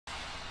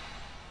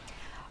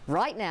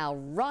Right now,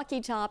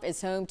 Rocky Top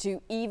is home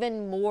to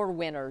even more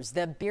winners.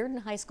 The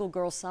Bearden High School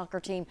girls soccer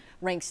team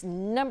ranks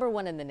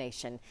 #1 in the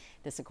nation.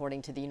 This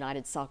according to the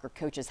United Soccer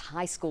Coaches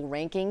High School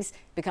rankings,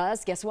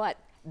 because guess what?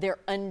 They're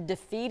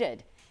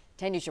undefeated.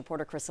 10 News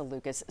reporter Krista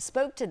Lucas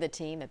spoke to the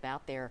team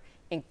about their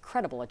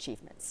incredible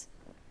achievements.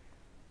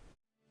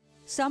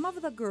 Some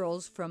of the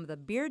girls from the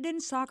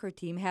Bearden soccer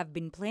team have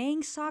been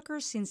playing soccer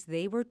since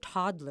they were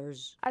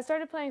toddlers. I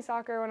started playing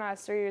soccer when I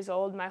was 3 years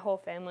old. My whole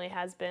family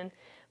has been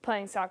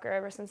playing soccer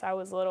ever since I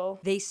was little.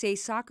 They say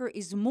soccer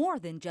is more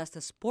than just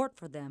a sport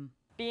for them.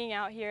 Being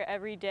out here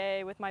every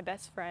day with my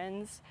best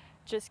friends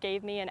just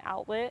gave me an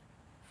outlet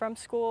from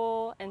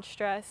school and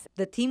stress.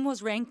 The team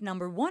was ranked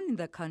 #1 in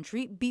the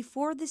country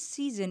before the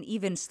season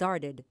even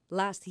started.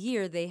 Last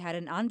year, they had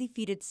an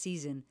undefeated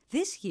season.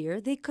 This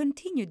year, they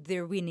continued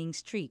their winning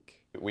streak.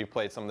 We've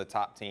played some of the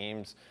top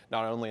teams,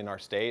 not only in our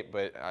state,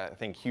 but I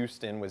think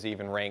Houston was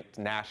even ranked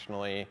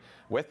nationally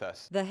with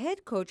us. The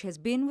head coach has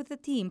been with the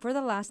team for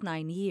the last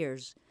 9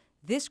 years.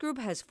 This group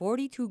has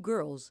 42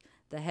 girls.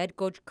 The head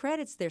coach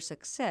credits their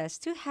success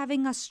to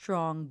having a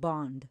strong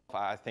bond.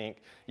 I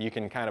think you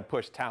can kind of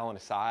push talent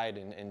aside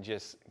and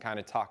just kind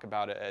of talk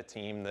about a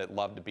team that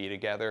loved to be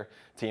together,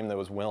 a team that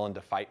was willing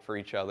to fight for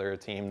each other, a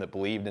team that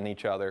believed in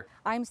each other.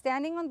 I'm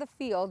standing on the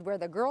field where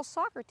the girls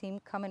soccer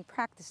team come and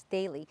practice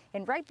daily.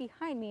 And right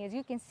behind me, as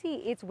you can see,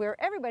 it's where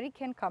everybody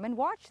can come and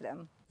watch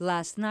them.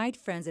 Last night,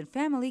 friends and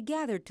family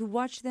gathered to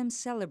watch them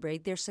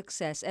celebrate their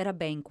success at a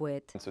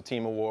banquet. So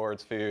team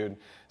awards, food,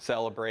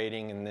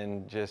 celebrating, and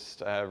then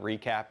just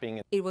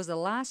recapping. It was the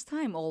last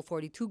time all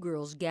 42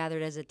 girls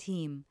gathered as a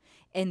team,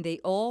 and they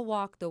all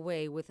walked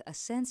away with a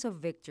sense of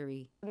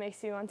victory. It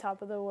makes you on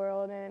top of the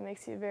world, and it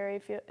makes you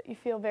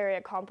feel very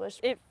accomplished.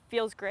 It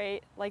feels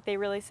great, like they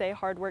really say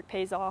hard work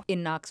pays off.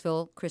 In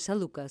Knoxville, Krista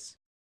Lucas.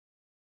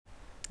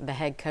 The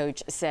head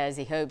coach says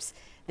he hopes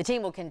the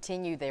team will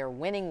continue their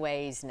winning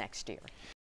ways next year.